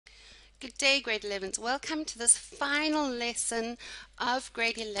Good day, grade 11s. Welcome to this final lesson of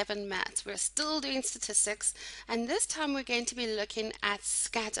grade 11 maths. We're still doing statistics, and this time we're going to be looking at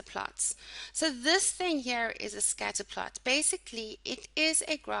scatter plots. So this thing here is a scatter plot. Basically, it is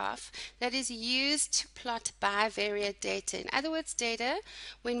a graph that is used to plot bivariate data. In other words, data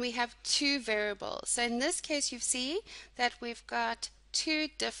when we have two variables. So in this case, you see that we've got two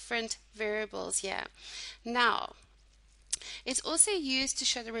different variables here. Now, it's also used to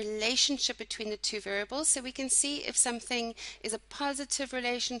show the relationship between the two variables, so we can see if something is a positive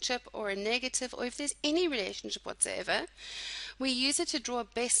relationship or a negative, or if there's any relationship whatsoever. We use it to draw a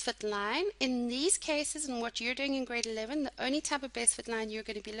best fit line. In these cases, and what you're doing in grade 11, the only type of best fit line you're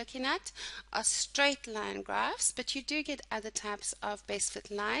going to be looking at are straight line graphs, but you do get other types of best fit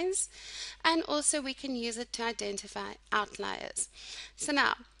lines, and also we can use it to identify outliers. So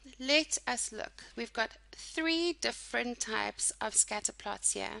now, let us look. We've got three different types of scatter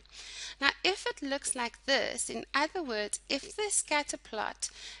plots here. Now, if it looks like this, in other words, if the scatter plot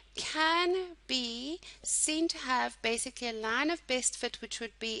can be seen to have basically a line of best fit, which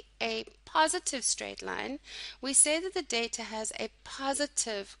would be a positive straight line, we say that the data has a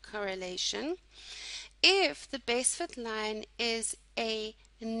positive correlation. If the best fit line is a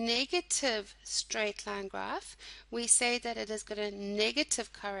negative straight line graph, we say that it has got a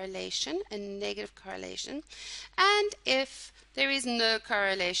negative correlation, And if there is no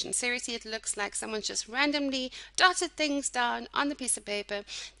correlation, seriously, it looks like someone just randomly dotted things down on the piece of paper,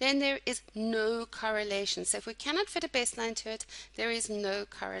 then there is no correlation. So if we cannot fit a baseline to it, there is no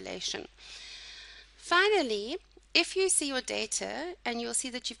correlation. Finally, if you see your data, and you'll see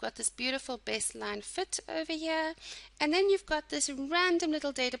that you've got this beautiful baseline fit over here, and then you've got this random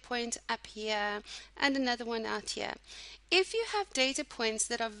little data point up here and another one out here. If you have data points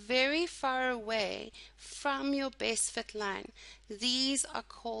that are very far away from your best fit line, these are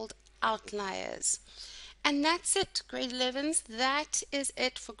called outliers. And that's it, grade 11s. That is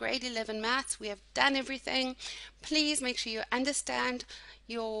it for grade 11 maths. We have done everything. Please make sure you understand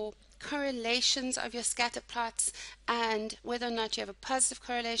your correlations of your scatter plots and whether or not you have a positive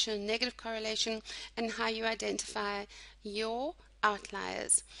correlation or negative correlation, and how you identify your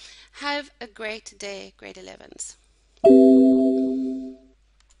outliers. Have a great day, grade 11s.